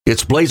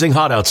It's blazing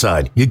hot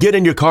outside. You get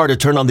in your car to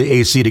turn on the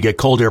AC to get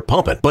cold air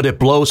pumping, but it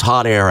blows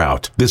hot air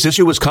out. This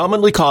issue is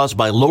commonly caused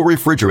by low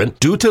refrigerant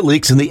due to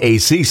leaks in the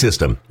AC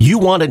system. You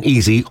want an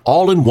easy,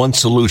 all-in-one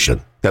solution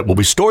that will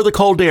restore the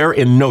cold air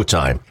in no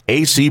time.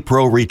 AC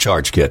Pro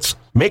Recharge Kits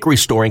make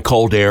restoring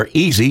cold air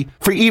easy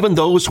for even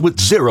those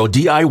with zero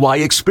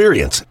DIY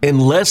experience in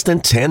less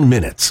than 10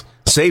 minutes.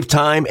 Save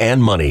time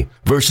and money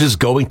versus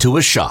going to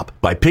a shop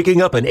by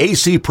picking up an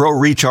AC Pro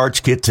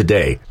Recharge Kit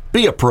today.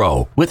 Be a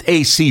pro with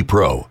AC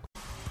Pro.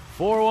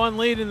 4-1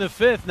 lead in the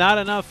fifth. Not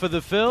enough for the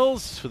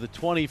Phils. For the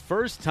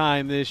 21st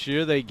time this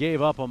year, they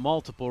gave up a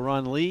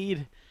multiple-run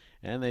lead,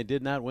 and they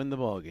did not win the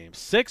ballgame.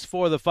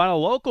 6-4 the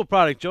final. Local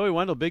product, Joey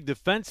Wendell, big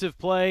defensive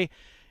play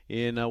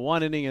in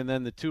one inning, and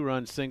then the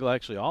two-run single,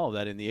 actually all of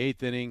that in the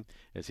eighth inning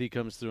as he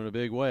comes through in a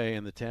big way,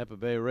 and the Tampa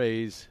Bay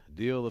Rays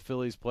deal the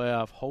Phillies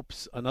playoff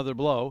hopes another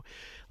blow.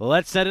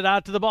 Let's send it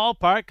out to the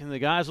ballpark, and the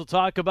guys will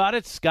talk about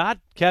it. Scott,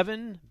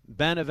 Kevin,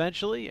 Ben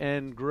eventually,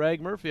 and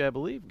Greg Murphy, I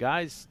believe.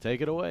 Guys,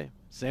 take it away.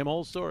 Same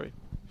old story.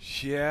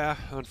 Yeah,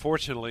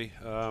 unfortunately,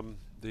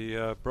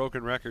 the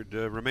broken record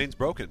remains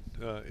broken.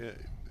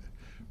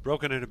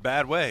 Broken in a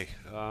bad way,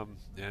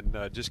 and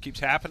just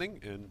keeps happening,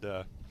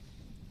 and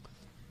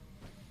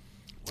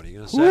what are you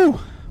going to say? Woo.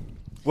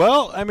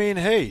 Well, I mean,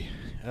 hey,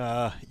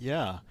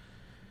 yeah.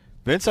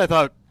 Vince, I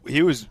thought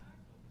he was,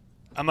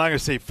 I'm not going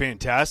to say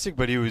fantastic,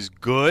 but he was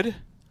good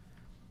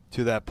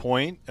to that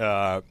point.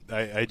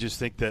 I just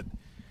think that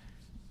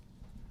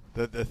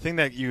the thing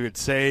that you would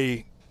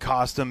say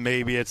cost him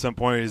maybe at some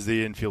point is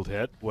the infield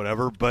hit,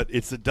 whatever, but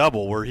it's the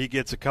double where he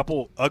gets a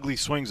couple ugly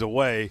swings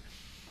away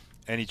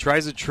and he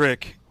tries a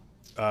trick,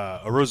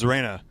 a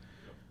Rosarena,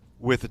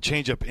 with a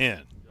changeup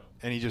in,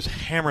 and he just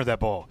hammered that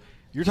ball.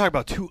 You're talking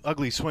about two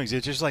ugly swings.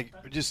 It's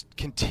just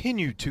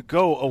continue to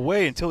go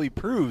away until he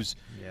proves,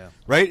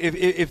 right?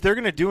 If they're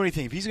going to do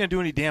anything, if he's going to do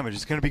any damage,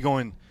 it's going to be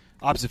going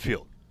opposite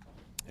field.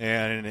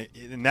 And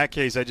in that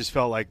case, I just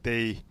felt like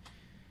they,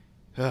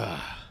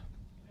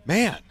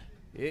 man,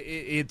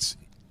 it's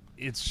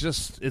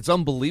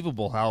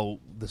unbelievable how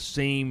the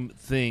same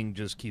thing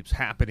just keeps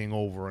happening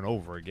over and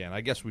over again.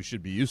 I guess we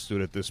should be used to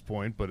it at this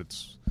point, but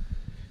it's.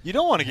 You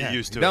don't want to get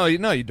used to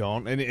it. No, you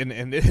don't.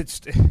 And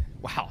it's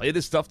wow, it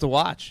is tough to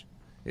watch.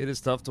 It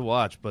is tough to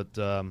watch, but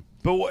I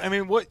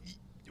mean, what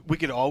we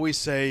could always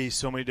say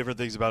so many different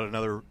things about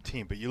another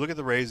team, but you look at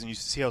the Rays and you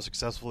see how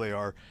successful they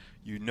are.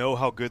 You know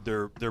how good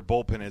their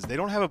bullpen is. They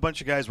don't have a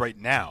bunch of guys right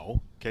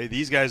now. Okay,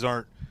 these guys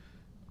aren't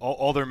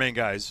all their main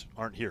guys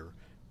aren't here,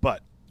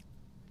 but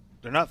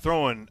they're not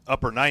throwing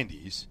upper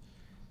 90s.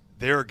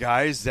 They're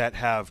guys that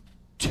have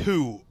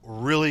two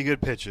really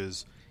good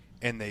pitches,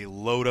 and they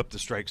load up the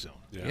strike zone.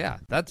 Yeah,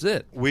 that's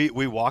it. We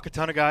walk a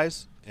ton of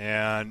guys,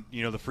 and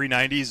the free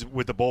 90s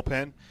with the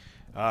bullpen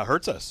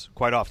hurts us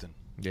quite often.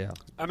 Yeah,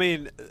 I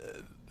mean,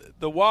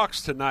 the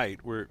walks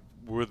tonight were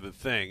the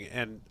thing,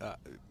 and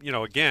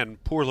again,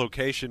 poor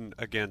location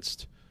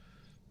against.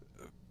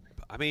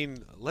 I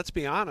mean, let's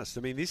be honest.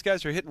 I mean, these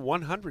guys are hitting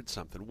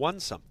 100-something,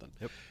 one-something.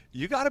 Yep.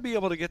 You got to be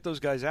able to get those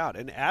guys out.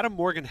 And Adam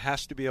Morgan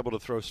has to be able to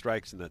throw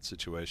strikes in that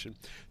situation.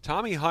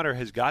 Tommy Hunter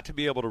has got to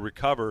be able to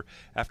recover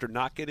after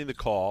not getting the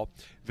call.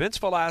 Vince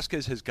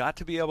Velasquez has got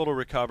to be able to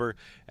recover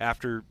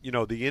after,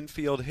 the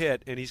infield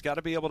hit, and he's got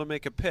to be able to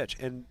make a pitch.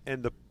 And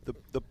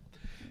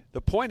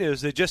the point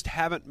is they just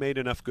haven't made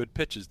enough good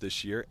pitches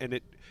this year, and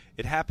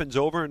it happens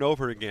over and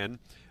over again.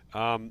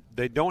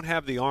 They don't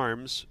have the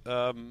arms.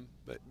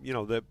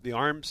 The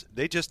arms,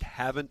 they just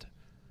haven't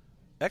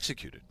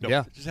executed.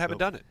 Yeah. They just haven't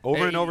done it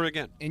over and over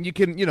again. And you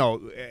can,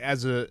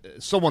 as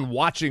someone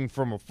watching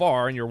from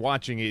afar and you're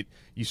watching it,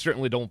 you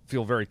certainly don't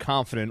feel very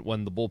confident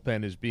when the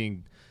bullpen is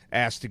being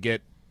asked to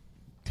get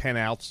 10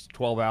 outs,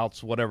 12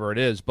 outs, whatever it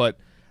is. But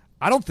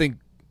I don't think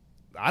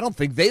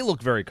they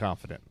look very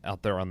confident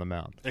out there on the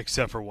mound,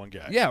 except for one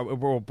guy. Yeah,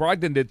 well,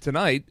 Brogdon did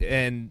tonight,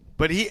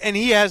 but he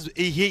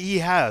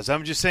has.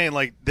 I'm just saying,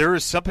 like, there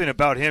is something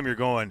about him. You're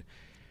going,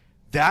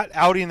 that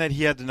outing that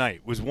he had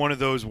tonight was one of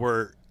those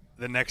where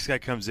the next guy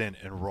comes in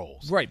and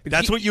rolls. Right, but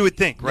that's what you would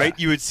think, right?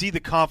 Yeah. You would see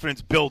the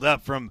confidence build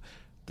up from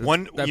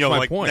one. That's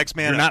my point. Next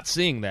man. You're up. not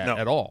seeing that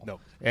at all. No,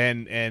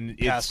 and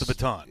pass the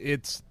baton.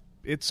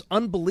 It's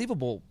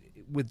unbelievable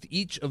with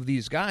each of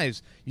these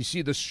guys. You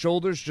see the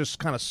shoulders just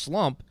kind of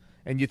slump.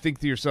 And you think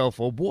to yourself,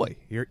 "Oh boy,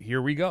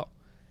 here we go,"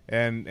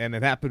 and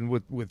it happened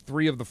with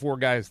 3 of the 4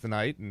 guys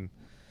tonight, and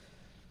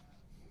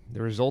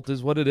the result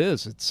is what it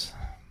is. It's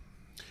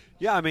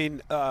I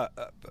mean,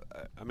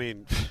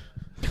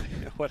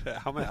 what?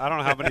 How many? I don't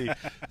know how many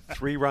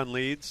 3-run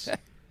leads.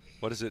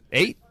 What is it?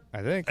 8,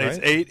 I think. It's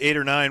right? 8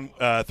 or 9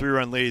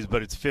 3-run leads,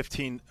 but it's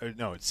 15.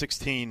 No, it's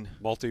 16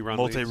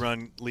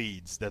 multi-run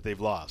leads that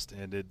they've lost,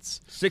 and it's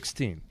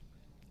 16.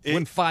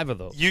 Win 5 of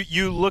those.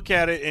 You look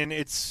at it, and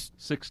it's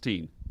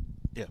 16.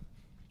 Yeah.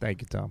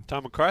 Thank you, Tom.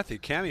 Tom McCarthy,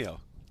 cameo.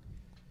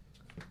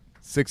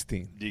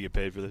 16. Do you get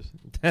paid for this?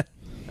 What's that?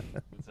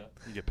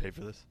 You get paid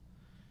for this?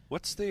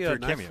 What's the knife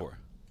cameo. for?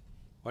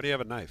 Why do you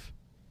have a knife?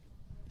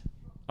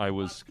 I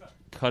was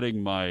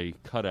cutting my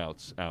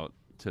cutouts out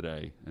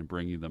today and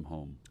bringing them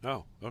home.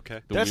 Oh,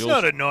 okay. The That's wheels-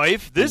 not a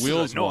knife. This the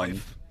wheels is a one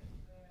knife.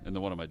 and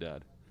the one of my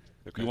dad.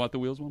 Okay. You want the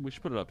wheels one? We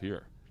should put it up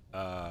here.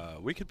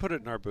 We could put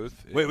it in our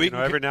booth. Wait, we You know,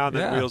 can- every now and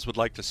then yeah. Wheels would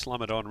like to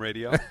slum it on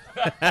radio.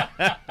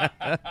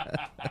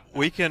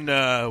 We can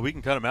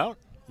cut them out.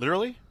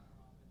 Literally,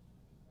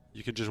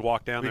 You can just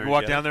walk down we there. can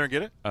walk down there and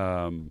get it.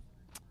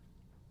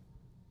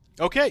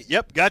 Okay.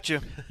 Yep.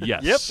 Gotcha.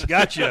 Yes. Yep.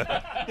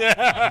 Gotcha.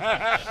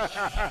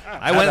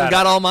 I went and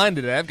got all mine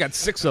today. I've got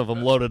 6 of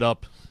them loaded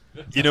up.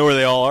 You know where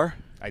they all are?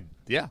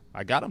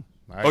 I got them.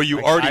 You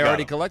already I got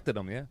already 'em. collected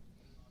them. Yeah.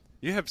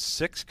 You have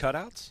 6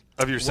 cutouts?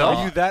 Of yourself?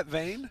 Are you that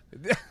vain?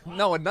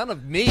 No, and none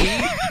of me.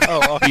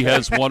 He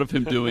has one of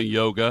him doing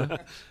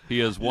yoga. He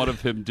has one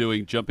of him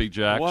doing jumping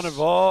jacks. One of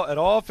all at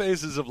all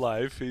phases of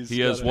life. He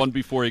has one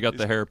before he got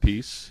the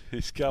hairpiece.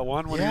 He's got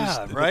one when he was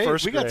Yeah. in Right. the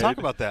first We got to grade. talk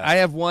about that. I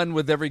have one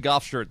with every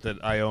golf shirt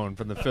that I own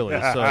from the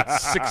Phillies, so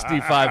it's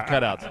 65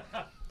 cutouts.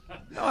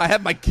 No, I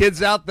had my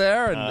kids out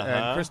there, and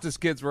Krista's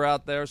kids were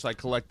out there, so I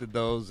collected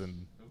those,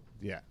 and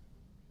yeah.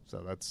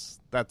 So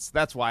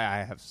that's why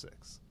I have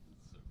 6.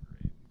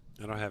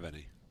 I don't have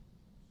any.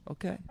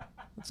 Okay,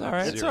 that's all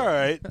right. It's all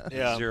right.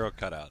 Yeah. 0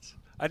 cutouts.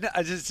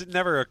 I just it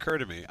never occurred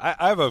to me.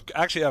 I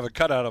actually have a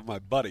cutout of my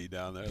buddy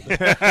down there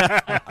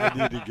that I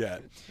need to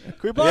get. Can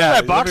we borrow Yeah,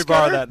 that box let me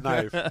borrow cutter?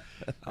 that knife.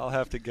 I'll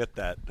have to get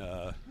that.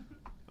 I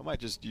might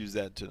just use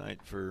that tonight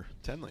for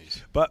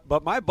Tenleys.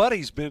 But my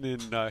buddy's been in.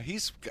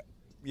 He's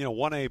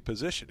 1A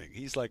positioning.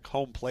 He's like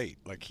home plate.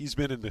 Like he's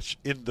been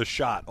in the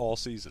shot all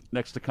season.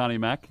 Next to Connie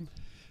Mack.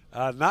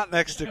 Not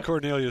next to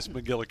Cornelius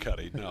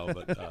McGillicuddy, no.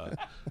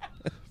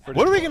 But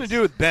What are we going to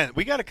do with Ben?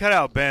 We got to cut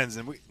out Ben's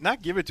and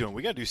not give it to him.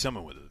 We got to do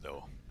something with it,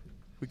 though.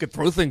 We could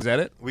throw things at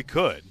it. We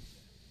could.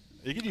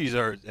 You could use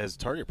our as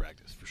target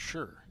practice for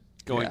sure.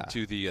 going Yeah.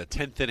 to the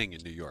 10th inning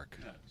in New York,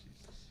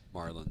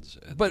 Marlins.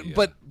 And But the,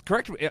 but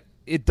correct me,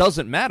 it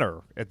doesn't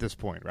matter at this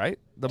point, right?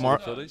 The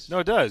Phillies. No,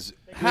 it does.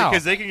 How?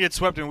 Because they can get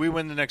swept and we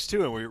win the next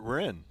 2 and we're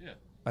in. Yeah.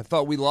 I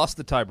thought we lost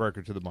the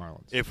tiebreaker to the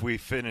Marlins. If we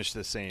finish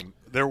the same.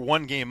 They're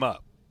 1 game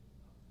up.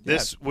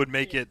 This would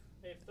make it.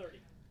 They have 30.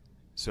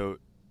 So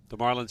The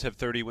Marlins have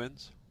 30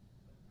 wins.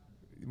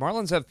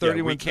 Marlins have 30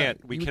 we wins.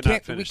 can't- we You cannot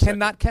can't- finish We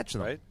cannot second, catch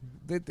them. right?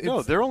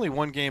 no, they're only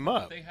 1 game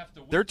up. They have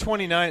to win. They're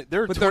 29.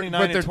 They're but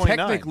 29 they're and 29.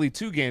 technically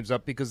 2 games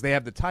up because they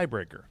have the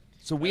tiebreaker.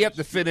 So we have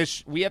to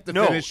finish. We have to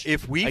No, finish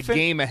if we a fin-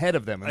 game ahead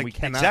of them, and we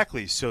cannot.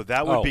 Exactly. So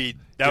that would Oh,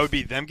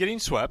 be them getting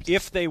swept.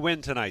 If they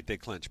win tonight, they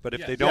clinch. But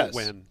if they don't Yes.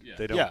 win, Yeah.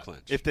 they don't yeah.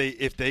 clinch. If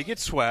they get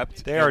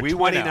swept, they and are we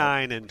win out,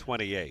 29 and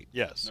 28.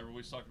 yes. Remember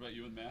we talked about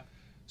you and Matt?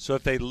 So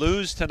if they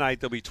lose tonight,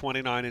 they'll be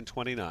 29 and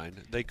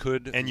 29. They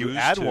could And you lose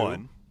add 2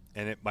 1,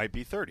 and it might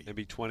be 30. and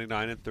be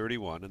 29 and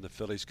 31, and the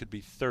Phillies could be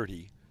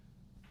 30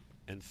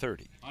 and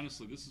 30.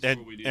 Honestly, this is And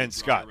where we need and a dry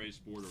Scott, erase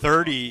board or a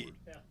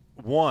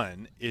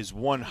 31 is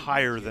 1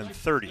 higher than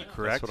 30.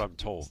 Correct. That's what I'm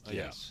told. Yeah.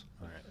 Yes.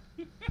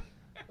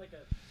 Like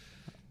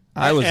a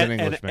I was and, an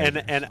English and,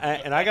 major.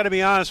 and I got to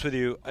be honest with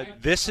you.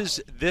 This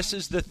is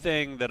the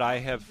thing that I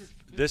have.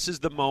 This is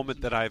the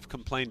moment that I've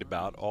complained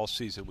about all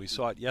season. We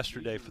saw it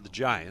yesterday for the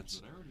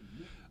Giants,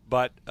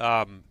 but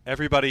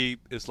everybody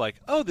is like,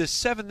 "Oh, this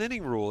 7th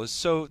inning rule is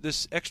so.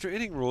 This extra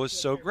inning rule is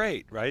so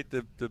great, right?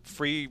 The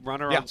free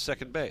runner Yeah. on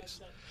second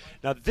base."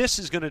 Now this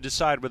is going to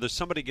decide whether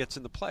somebody gets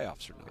in the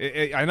playoffs or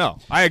not. I know.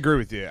 I agree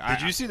with you.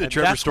 Did you see the and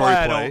Trevor that's Story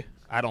why I play?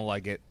 I don't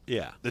like it.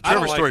 Yeah, The I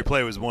don't Trevor like Story it.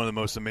 play was one of the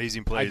most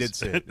amazing plays did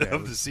see it. Yeah, it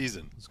of was- the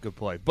season. It's a good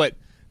play, but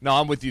no,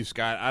 I'm with you,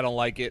 Scott. I don't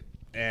like it,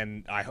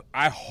 and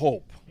I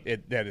hope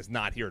that is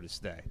not here to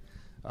stay.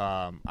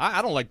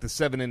 I don't like the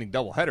 7-inning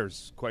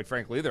doubleheaders, quite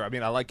frankly, either. I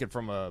mean, I like it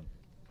from a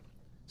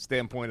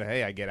standpoint of,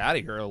 hey, I get out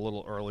of here a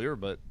little earlier,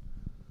 but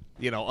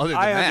other than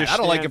that, I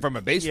don't like it from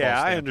a baseball Yeah,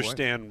 standpoint. I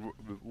understand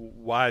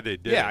why they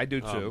did. Yeah, it. I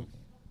do too.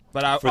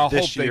 But I'll For hope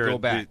this they year, go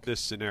back. this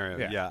scenario.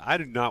 Yeah. Yeah, I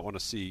do not want to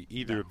see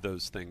either of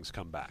those things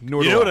come back.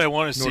 Nor You do know what I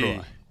want to Nor do see?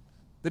 I.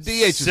 The DH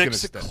is going to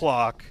 6 stay.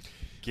 o'clock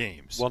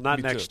games. Well, not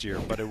Me next too. year,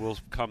 but it will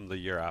come the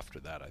year after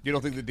that. I think. You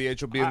don't think the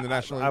DH will be in the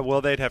National League?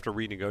 Well, they'd have to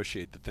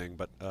renegotiate the thing,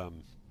 but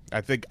I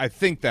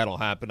think that'll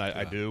happen.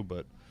 I do,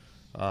 but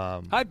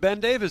hi, Ben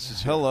Davis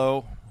is here.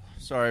 Hello.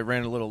 Sorry, I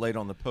ran a little late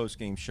on the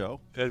post-game show.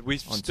 We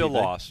still TV.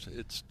 lost.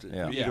 It's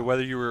Yeah. either Yeah.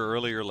 whether you were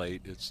early or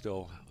late. It's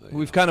still.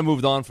 we've kind of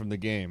moved on from the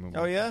game.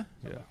 Oh, yeah?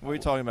 Yeah. What are you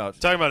talking about?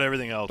 Talking about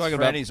everything else. Talking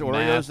about Franny's Oreos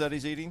math. that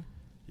he's eating?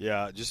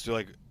 Yeah, just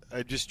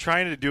just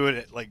trying to do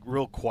it like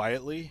real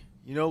quietly.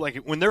 Like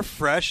when they're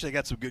fresh, they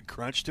got some good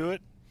crunch to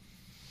it.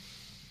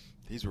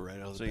 These were right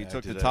out of the So you bag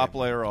took today. the top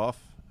layer off,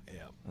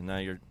 Yeah, and now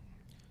you're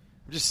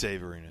I'm just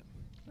savoring it.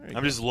 there you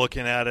I'm go. just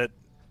looking at it,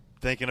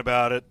 thinking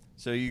about it.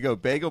 So you go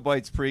Bagel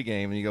Bites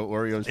pregame, and you go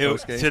Oreos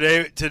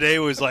postgame?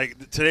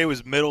 Today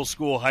was middle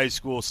school, high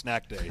school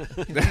snack day.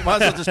 You might as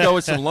well just go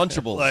with some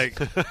Lunchables. Like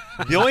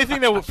the only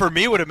thing that for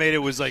me would have made it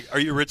was like, are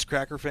you a Ritz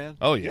Cracker fan?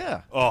 Oh yeah.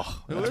 yeah.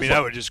 Oh, I mean,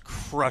 I would just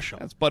crush them.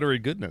 That's buttery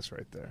goodness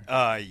right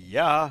there.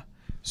 Yeah.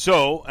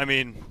 So, I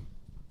mean,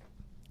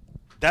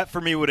 that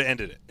for me would have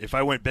ended it. If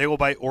I went Bagel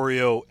Bite,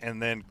 Oreo,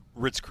 and then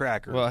Ritz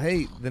Cracker. Well,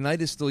 hey, the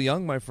night is still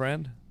young, my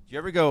friend. Do you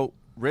ever go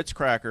Ritz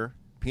Cracker,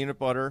 peanut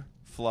butter,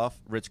 fluff,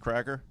 Ritz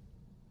cracker?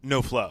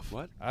 No fluff.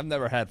 What? I've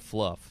never had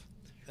fluff.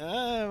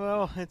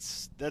 Well,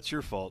 that's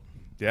your fault.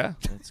 Yeah?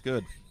 It's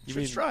good. You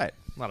should try it.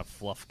 I'm not a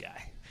fluff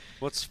guy.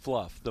 What's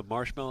fluff? The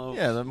marshmallow?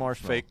 Yeah, the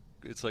marshmallow. Fake.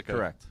 It's like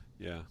Correct.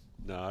 Yeah.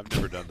 No, I've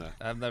never done that.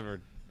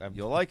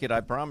 You'll like it,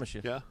 I promise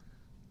you. Yeah.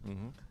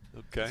 Mm-hmm.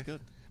 Okay. It's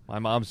good. My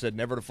mom said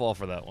never to fall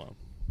for that one.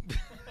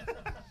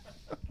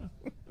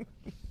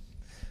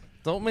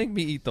 Don't make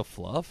me eat the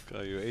fluff.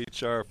 Call you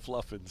HR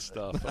fluffing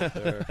stuff up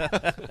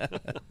there.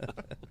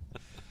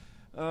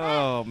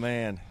 Oh,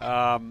 man.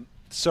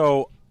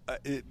 So,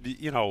 You're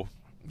you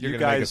going to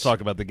guys make us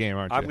talk about the game,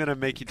 aren't you? I'm going to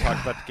make you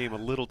talk about the game a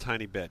little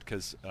tiny bit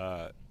because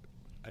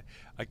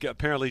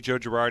apparently Joe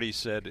Girardi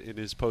said in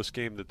his post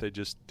game that they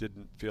just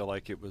didn't feel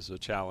like it was a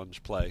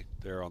challenge play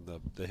there on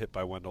the hit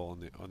by Wendell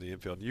on the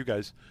infield. And you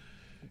guys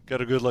got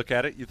a good look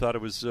at it. You thought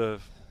it was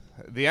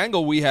the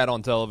angle we had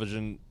on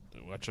television,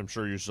 which I'm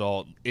sure you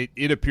saw,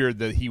 it appeared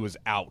that he was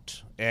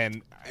out,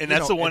 and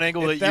that's the one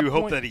angle that you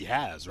hope point, that he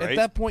has, right? At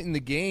that point in the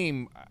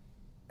game,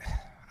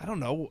 I don't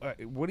know.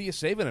 What are you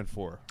saving it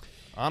for?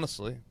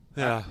 Honestly,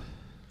 yeah.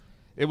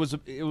 It was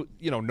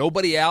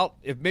nobody out.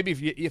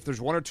 If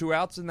there's one or two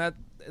outs in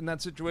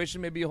that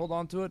situation, maybe you hold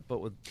on to it. But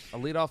with a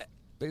leadoff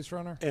base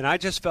runner, and I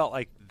just felt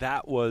like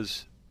that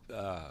was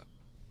the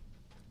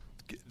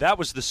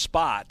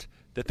spot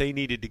that they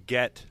needed to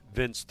get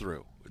Vince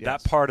through.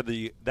 Yes. That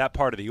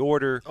part of the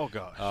order. Oh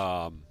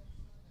gosh.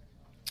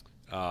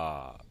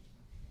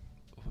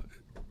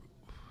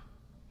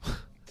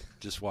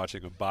 Just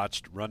watching a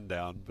botched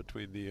rundown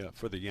between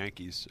for the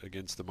Yankees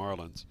against the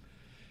Marlins.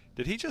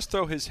 Did he just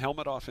throw his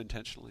helmet off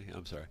intentionally?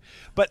 I'm sorry,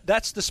 but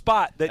that's the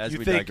spot that As you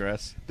we think.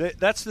 digress.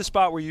 That's the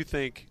spot where you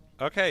think,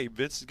 okay,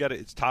 Vince has got it.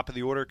 It's top of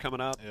the order coming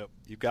up. Yep.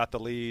 You've got the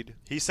lead.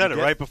 He said it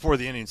right before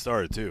the inning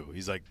started too.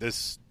 He's like,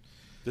 "This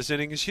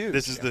inning is huge.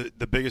 This is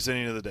the biggest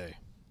inning of the day,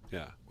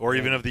 yeah, or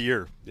even of the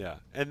year." Yeah,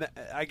 and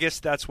I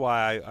guess that's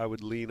why I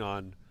would lean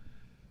on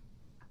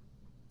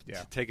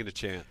taking a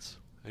chance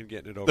and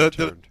getting it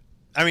overturned.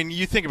 I mean,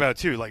 you think about it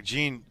too. Like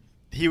Gene,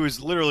 he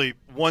was literally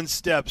one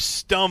step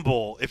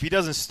stumble. If he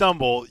doesn't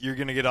stumble, you're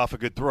going to get off a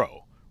good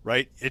throw,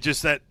 right? It's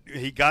just that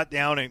he got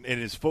down and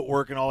his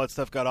footwork and all that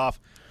stuff got off.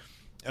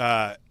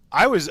 I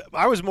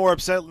was more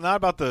upset not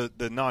about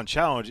the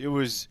non-challenge. It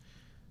was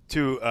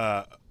to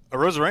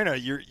Arozarena.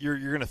 You're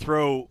going to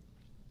throw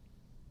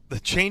the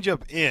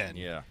changeup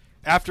in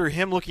after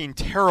him looking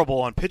terrible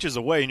on pitches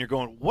away, and you're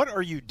going, "What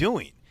are you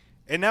doing?"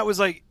 And that was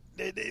like,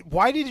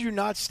 why did you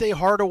not stay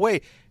hard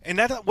away? And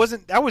that was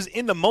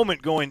in the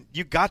moment going,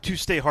 you got to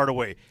stay hard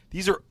away.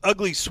 These are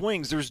ugly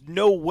swings. There's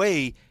no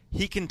way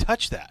he can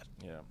touch that.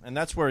 Yeah, and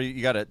that's where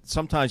you got to –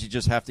 sometimes you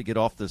just have to get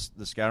off the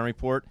scouting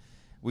report.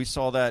 We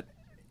saw that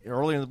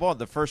early in the ball,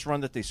 the first run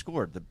that they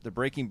scored, the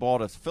breaking ball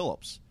to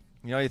Phillips.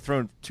 You know, he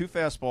thrown two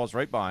fastballs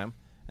right by him,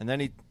 and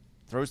then he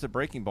throws the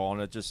breaking ball,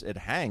 and it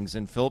hangs,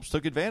 and Phillips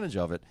took advantage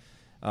of it.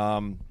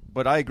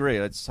 But I agree.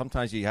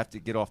 Sometimes you have to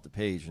get off the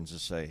page and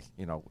just say,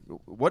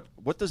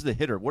 what is the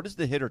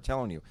hitter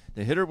telling you?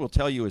 The hitter will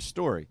tell you his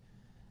story.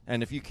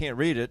 And if you can't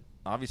read it,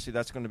 obviously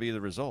that's going to be the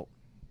result.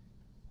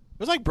 It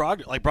was like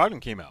Brogdon. Like Brogdon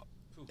came out.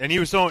 And he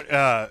was throwing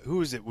who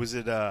was it? Was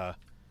it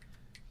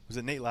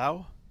Nate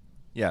Lau?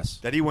 Yes.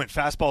 That he went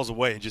fastballs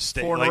away and just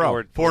stayed. Four in a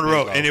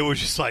row. And it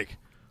was just like,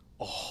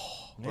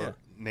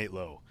 Nate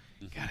Lowe.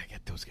 Mm-hmm. Gotta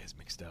get those guys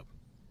mixed up.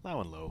 Lau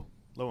and Lowe.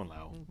 Lowe and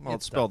Lau. Well,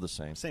 it's spelled the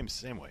same.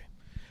 Same way.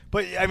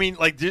 But, I mean,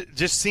 like,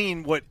 just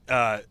seeing what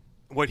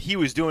he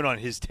was doing on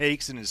his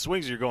takes and his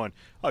swings, you're going,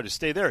 oh, just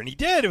stay there. And he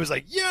did. It was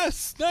like,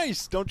 yes,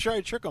 nice. Don't try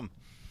to trick him.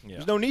 Yeah.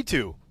 There's no need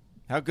to.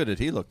 How good did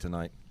he look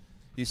tonight?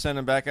 You send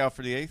him back out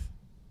for the eighth?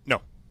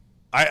 No.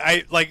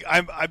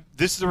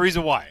 This is the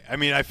reason why. I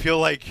mean, I feel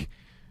like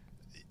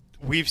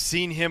we've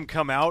seen him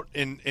come out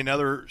in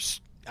other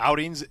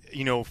outings,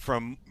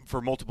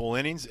 for multiple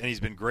innings, and he's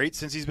been great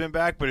since he's been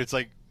back. But it's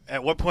like,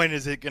 at what point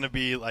is it going to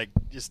be like,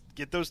 just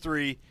get those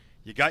three?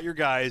 You got your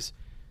guys.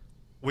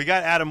 We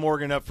got Adam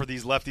Morgan up for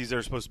these lefties that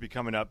are supposed to be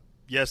coming up.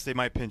 Yes, they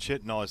might pinch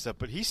hit and all that stuff,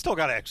 but he's still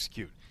got to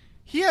execute.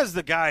 He has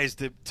the guys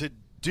to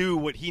do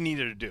what he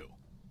needed to do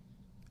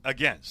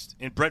against.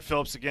 And Brett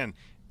Phillips again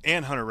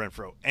and Hunter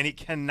Renfroe. And he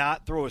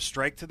cannot throw a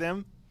strike to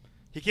them.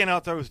 He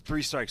cannot throw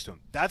 3 strikes to them.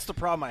 That's the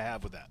problem I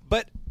have with that.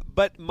 But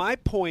my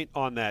point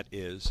on that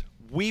is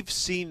we've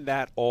seen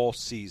that all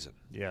season.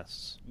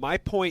 Yes. My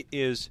point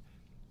is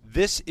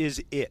this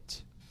is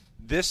it.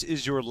 This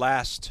is your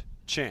last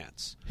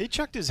chance. He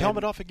chucked his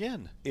helmet off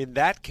again. In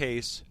that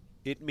case,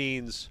 it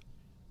means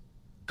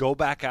go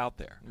back out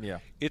there. Yeah.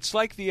 It's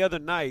like the other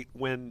night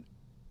when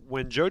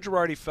Joe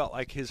Girardi felt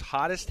like his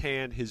hottest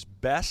hand, his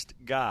best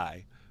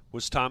guy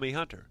was Tommy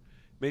Hunter.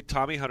 Made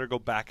Tommy Hunter go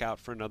back out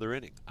for another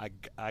inning.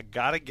 I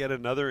got to get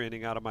another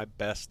inning out of my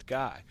best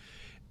guy.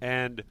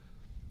 And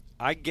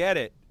I get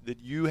it that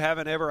you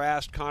haven't ever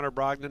asked Connor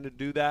Brogdon to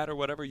do that or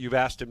whatever. You've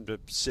asked him to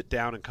sit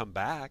down and come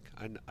back.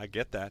 I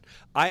get that.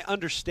 I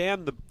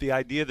understand the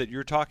idea that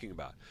you're talking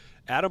about.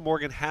 Adam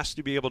Morgan has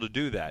to be able to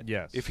do that.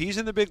 Yes. If he's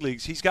in the big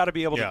leagues, he's got to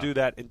be able to do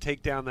that and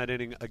take down that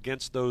inning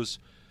against those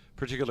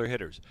particular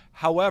hitters.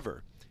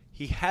 However,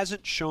 He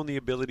hasn't shown the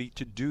ability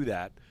to do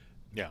that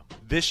Yeah.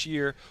 this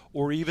year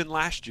or even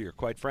last year,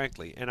 quite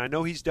frankly. And I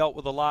know he's dealt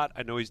with a lot.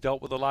 I know he's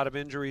dealt with a lot of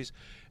injuries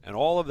and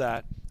all of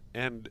that.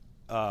 And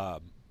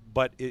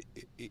but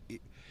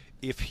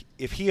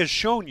if he has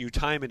shown you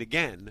time and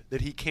again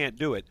that he can't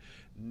do it,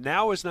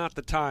 now is not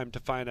the time to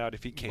find out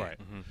if he can. Right.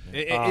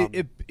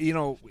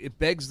 It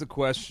begs the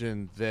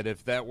question that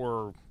if that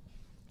were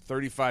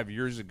 35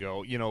 years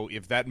ago,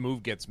 if that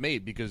move gets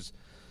made, because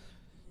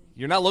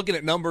you're not looking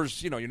at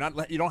numbers, you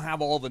don't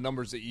have all the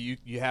numbers that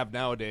you have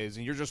nowadays,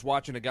 and you're just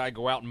watching a guy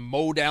go out and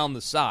mow down the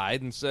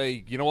side and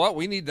say, you know what,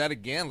 we need that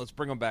again, let's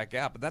bring him back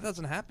out. But that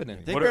doesn't happen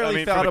anymore. They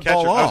barely fouled from a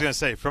ball catcher, I was off. going to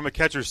say, from a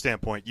catcher's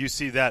standpoint, you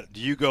see that.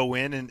 Do you go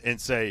in and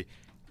say,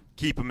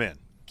 keep him in?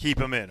 Keep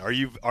him in. Are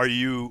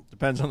you?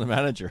 Depends on the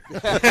manager.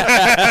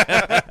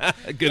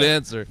 Good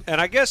answer.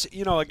 And I guess,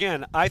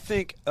 again, I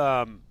think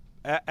I'm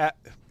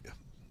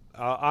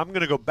going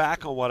to go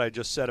back on what I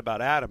just said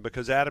about Adam,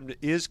 because Adam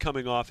is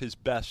coming off his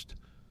best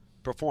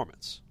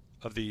performance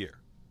of the year,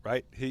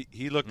 right?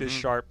 He looked as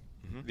sharp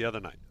the other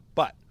night.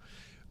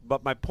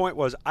 But my point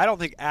was, I don't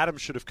think Adam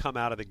should have come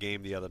out of the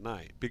game the other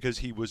night because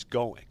he was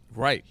going.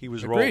 Right. He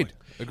was Agreed.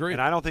 rolling.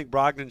 And I don't think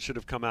Brogdon should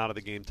have come out of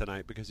the game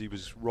tonight because he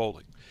was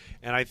rolling.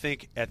 And I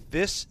think at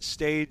this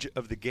stage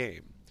of the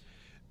game,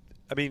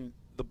 I mean,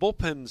 the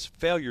bullpen's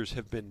failures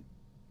have been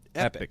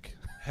epic.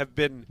 Have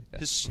been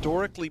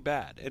historically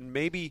bad, and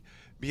maybe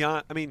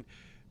beyond. I mean,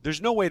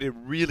 there's no way to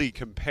really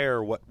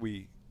compare what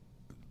we,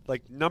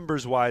 like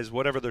numbers-wise,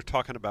 whatever they're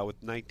talking about with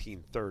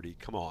 1930.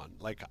 Come on,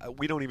 like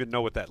we don't even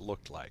know what that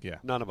looked like. Yeah.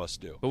 None of us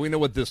do. But we know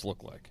what this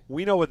looked like.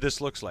 We know what this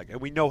looks like, and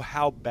we know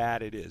how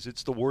bad it is.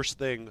 It's the worst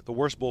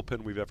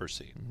bullpen we've ever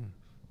seen.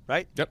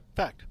 Right? Yep.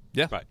 Fact.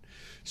 Yeah. Right.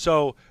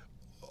 So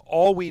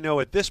all we know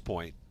at this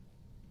point,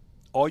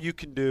 all you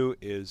can do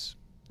is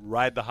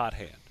ride the hot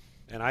hand.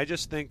 And I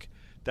just think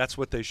that's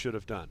what they should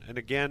have done. And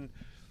again,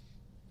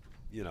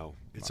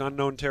 it's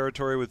unknown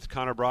territory with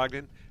Connor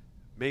Brogdon.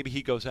 Maybe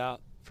he goes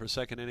out for a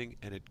second inning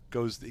and it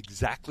goes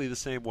exactly the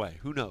same way.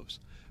 Who knows?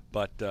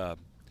 But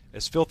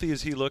as filthy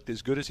as he looked,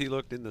 as good as he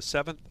looked in the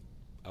seventh,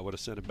 I would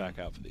have sent him back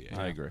out for the eighth.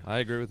 I agree. I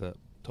agree with that.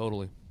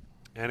 Totally.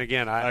 And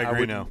again, I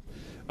agree wouldn't, now.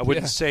 I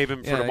wouldn't Yeah. save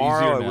him for Yeah, tomorrow.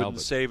 easier I now, wouldn't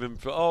but- save him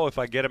for, if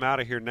I get him out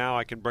of here now,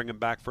 I can bring him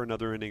back for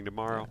another inning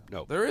tomorrow.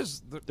 No. There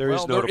is There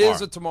is no there tomorrow.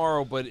 is a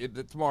tomorrow,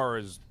 but tomorrow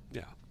is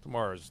Yeah.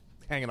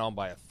 hanging on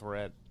by a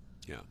thread.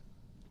 Yeah.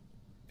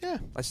 Yeah.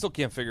 I still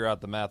can't figure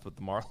out the math with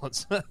the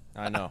Marlins.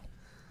 I know.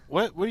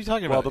 What are you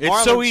talking Well, about? the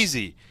It's so Marlins-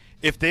 easy.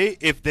 If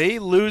they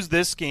lose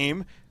this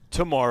game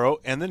tomorrow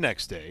and the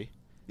next day,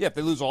 Yeah, if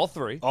they lose all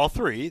three. all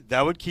three,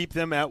 that would keep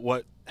them at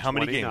what? How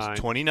many 29. games?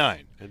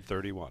 29 And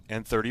 31.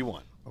 and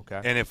 31.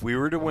 Okay. And if we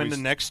were to win the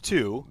next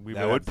two, we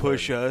that would would have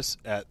push 30. us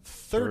at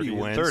 30 and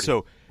wins. 30.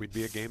 So We'd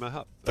be a game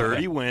up.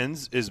 30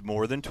 wins is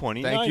more than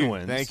 29 Thank you.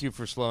 wins. Thank you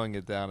for slowing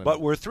it down.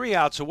 But we're 3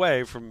 outs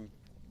away from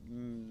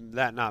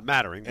that not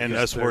mattering. And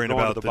because us they're worrying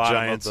going about to the bottom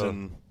Giants of the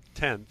and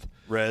 10th.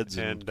 Reds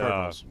and And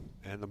Cardinals.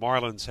 and the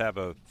Marlins have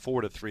a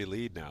 4-3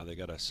 lead now. They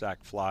got a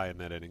sac fly in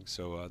that inning,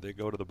 so they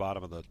go to the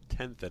bottom of the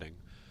 10th inning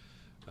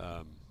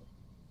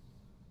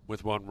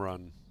with the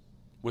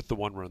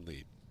 1-run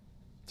lead.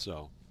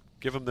 So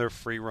give them their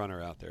free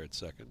runner out there at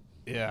second.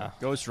 yeah.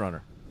 Ghost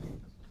runner.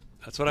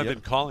 That's what I've been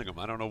calling them.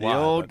 I don't know The why.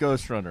 old but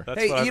ghost runner. that's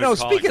Hey, what I've been calling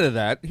speaking them. of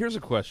that, here's a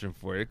question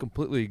for you.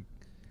 Completely.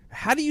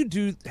 How do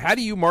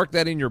you mark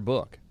that in your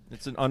book?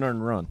 It's an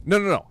unearned run.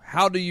 No.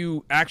 How do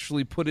you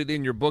actually put it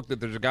in your book that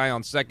there's a guy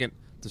on second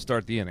to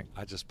start the inning?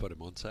 I just put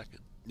him on second.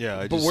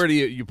 Yeah, But where do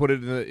you put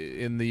it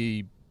in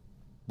the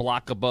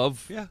block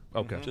above? Yeah.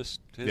 Okay.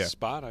 Just his Yeah.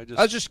 spot. I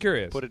I was just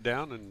curious. put it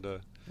down and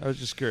I was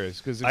just curious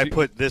because I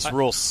put this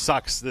rule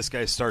sucks. This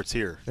guy starts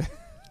here.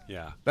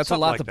 yeah. that's something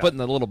a lot like to that. put in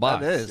the little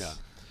box. That is. Yeah.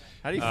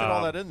 How do you fit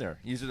all that in there?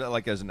 Use it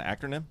like as an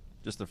acronym?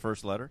 Just the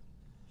first letter?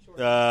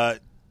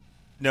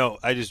 No,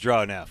 I just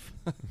draw an F.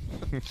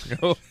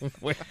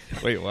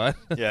 wait, what?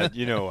 Yeah,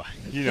 you know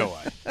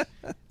why.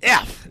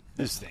 F.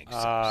 This thing.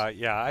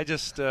 Yeah, I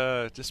just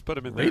put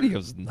him in there.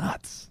 Radio's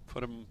nuts.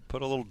 Put a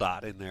little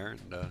dot in there,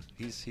 and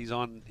he's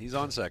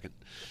on second,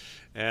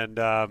 and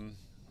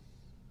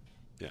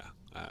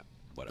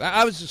whatever.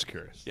 I was just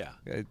curious. Yeah.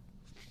 It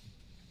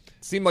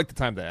seemed like the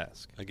time to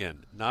ask.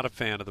 Again, not a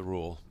fan of the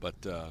rule, but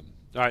all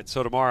right.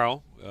 So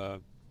tomorrow,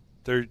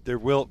 there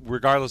will,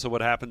 regardless of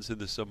what happens in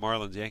this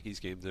Marlins Yankees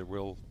game, there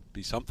will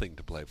be something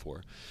to play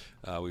for.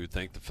 We would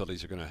think the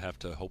Phillies are going to have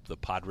to hope the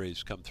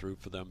Padres come through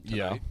for them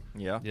tonight.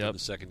 Yeah. In the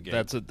second game.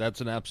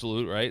 That's an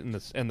absolute right,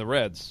 and the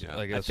Reds. Yeah.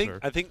 I guess.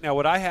 I think now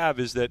what I have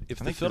is that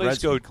if I the think Phillies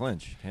Reds go can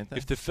clinch, can't they?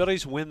 if the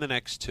Phillies win the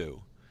next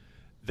two,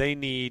 they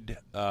need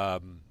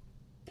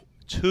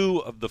two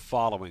of the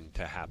following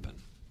to happen.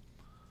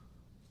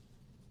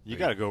 You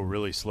got to go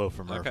really slow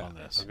for Murph Okay. on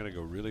this. I'm going to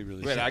go really,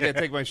 really Wait, slow. I got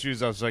to take my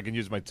shoes off so I can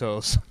use my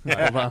toes.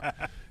 Hold on.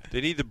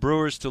 They need the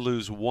Brewers to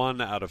lose 1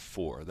 out of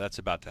 4. That's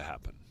about to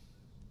happen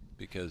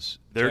because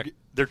They're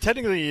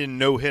technically in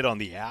no hit on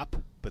the app,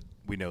 but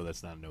we know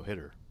that's not a no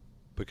hitter.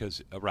 because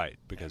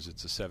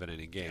it's a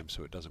 7-inning game,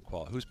 so it doesn't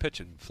qualify. Who's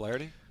pitching?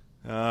 Flaherty?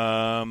 For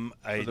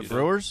the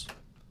Brewers?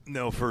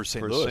 No, for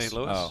St. for Louis. St.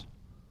 Louis. Oh.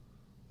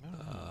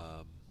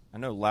 I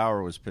know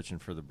Lauer was pitching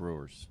for the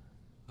Brewers.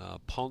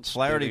 Ponce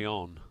Flaherty- de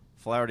Leon.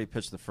 Flaherty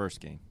pitched the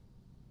first game.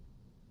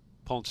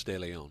 Ponce de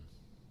Leon.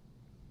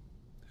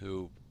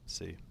 Who?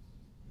 See,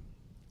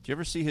 Did you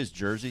ever see his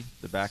jersey,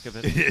 the back of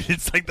it?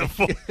 it's like the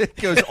full It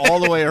goes all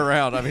the way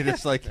around. I mean,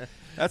 it's like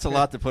that's a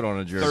lot to put on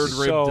a jersey. Third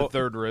rib So- to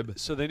third rib.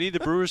 So they need the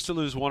Brewers to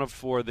lose 1 of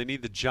 4. They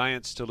need the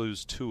Giants to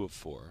lose 2 of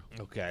 4.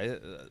 Okay,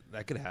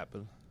 that could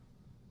happen.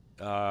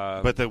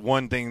 But the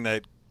one thing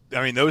that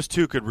those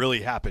two could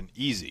really happen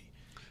easy.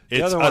 The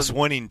It's other us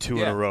one- winning 2 in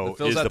Yeah, a row it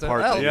fills is out the the-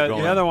 part well, that Yeah, you're the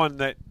going. other one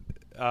that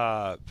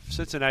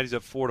Cincinnati's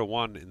up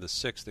 4-1 in the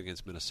 6th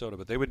against Minnesota,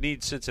 but they would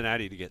need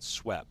Cincinnati to get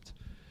swept.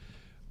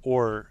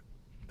 Or,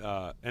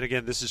 and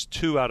again, this is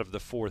 2 out of the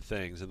 4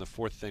 things, and the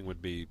 4th thing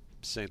would be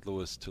St.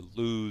 Louis to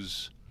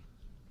lose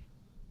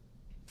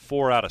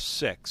 4 out of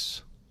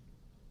 6,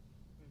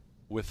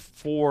 with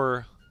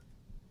 4,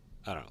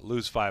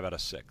 lose 5 out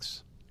of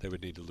 6. They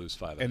would need to lose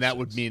 5 out of 6. And that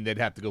would mean they'd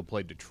have to go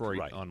play Detroit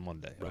Right. on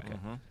Monday. Right. Okay.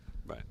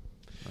 Right.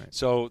 Right.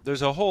 So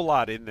there's a whole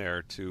lot in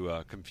there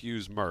to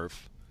confuse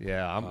Murph.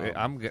 Yeah,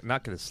 I'm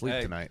not going to sleep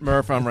Hey, tonight.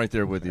 Murph, I'm right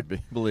there with you.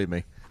 Believe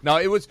me. No,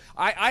 it was.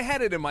 I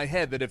had it in my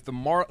head that if the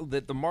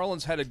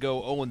Marlins had to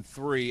go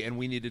 0-3 and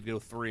we needed to go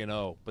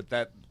 3-0, but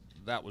that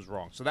was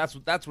wrong. So that's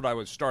what I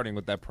was starting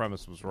with. That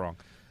premise was wrong.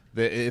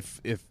 That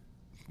if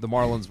the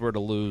Marlins were to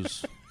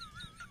lose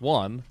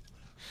 1,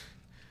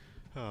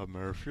 Oh,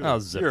 Murph, I'll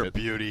zip you're a it.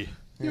 beauty.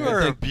 Good You're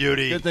a thing-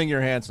 beauty. Good thing you're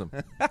handsome.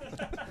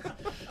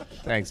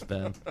 thanks,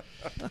 Ben.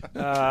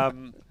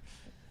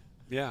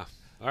 Yeah.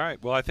 All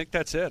right. Well, I think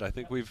that's it. I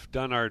think we've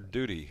done our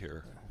duty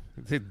here.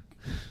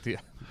 the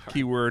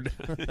keyword.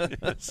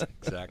 Yes,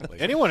 exactly.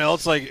 Anyone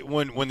else like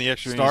when the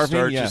extra innings Starving?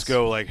 start Yes. just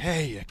go like,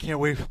 hey, I can't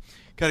wait,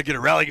 got to get a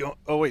rally going.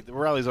 Oh wait, the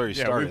rally's already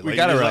Yeah, started. we Like,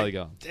 got a you're rally like,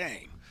 going.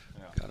 Dang,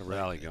 Got a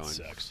rally going.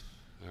 sucks.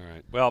 All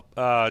right.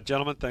 Well,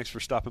 gentlemen, thanks for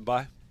stopping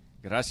by.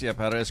 Gracias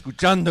por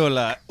escuchando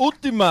la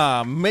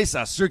última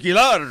mesa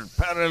circular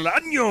para el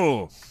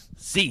año.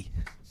 Sí.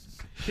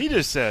 He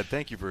just said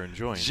thank you for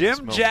enjoying. this Jim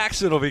moment.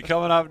 Jackson will be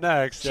coming up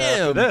next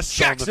after Jim this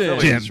Jackson. on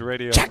the Phillies Jim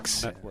Radio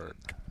Jackson. Network.